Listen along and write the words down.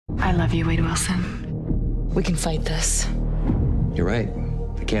I love you, Wade Wilson. We can fight this. You're right.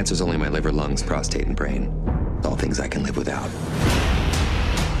 The cancer's only my liver, lungs, prostate, and brain. All things I can live without.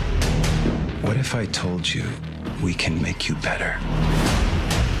 What if I told you we can make you better?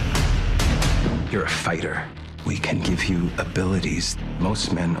 You're a fighter. We can give you abilities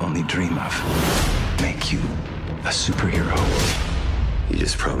most men only dream of. Make you a superhero. You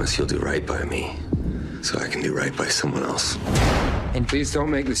just promise you'll do right by me, so I can do right by someone else. And please don't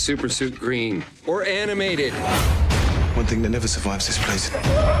make the super suit green or animated. One thing that never survives this place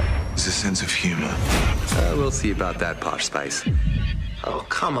is a sense of humor. We'll see about that, Posh Spice. Oh,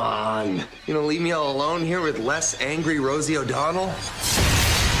 come on. You gonna leave me all alone here with less angry Rosie O'Donnell?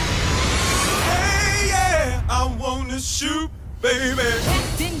 Hey, yeah, I wanna shoot, baby.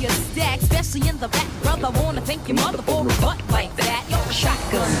 Packed in your stack, especially in the back, brother. Wanna thank your mother for a butt like that. Yo,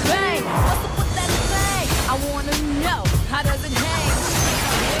 shotgun bang. What's up with that thing? I wanna know, how does it hang?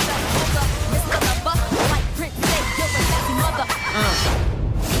 Hold up, Mr. Lover, like Prince say, you're a sassy mother.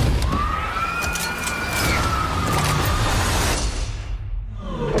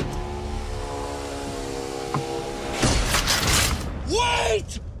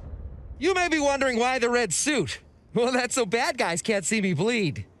 Wait! You may be wondering why the red suit. Well, that's so bad guys can't see me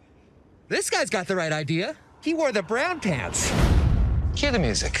bleed. This guy's got the right idea. He wore the brown pants. Cue the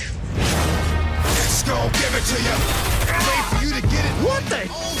music. X gon' give it to you. Wait for you to get it. What the?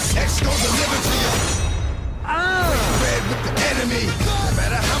 X gon' deliver to you. Red with the enemy. No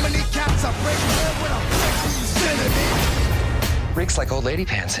matter how many caps I break, when I break these enemy. Reeks like old lady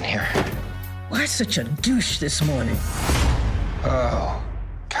pants in here. Why such a douche this morning? Oh,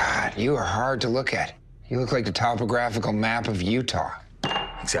 God, you are hard to look at. You look like the topographical map of Utah.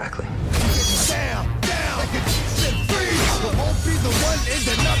 Exactly. Down, like a set freeze. But won't be the one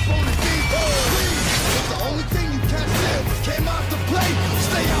ending up on the beat. It's the only thing you can't do. Came out to play.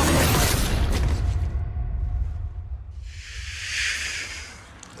 Stay out.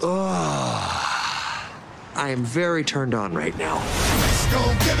 I am very turned on right now. X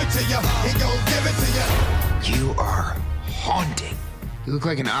gon' give it to you. He gon' give it to you. You are haunting. You look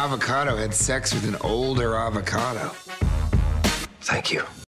like an avocado had sex with an older avocado. Thank you.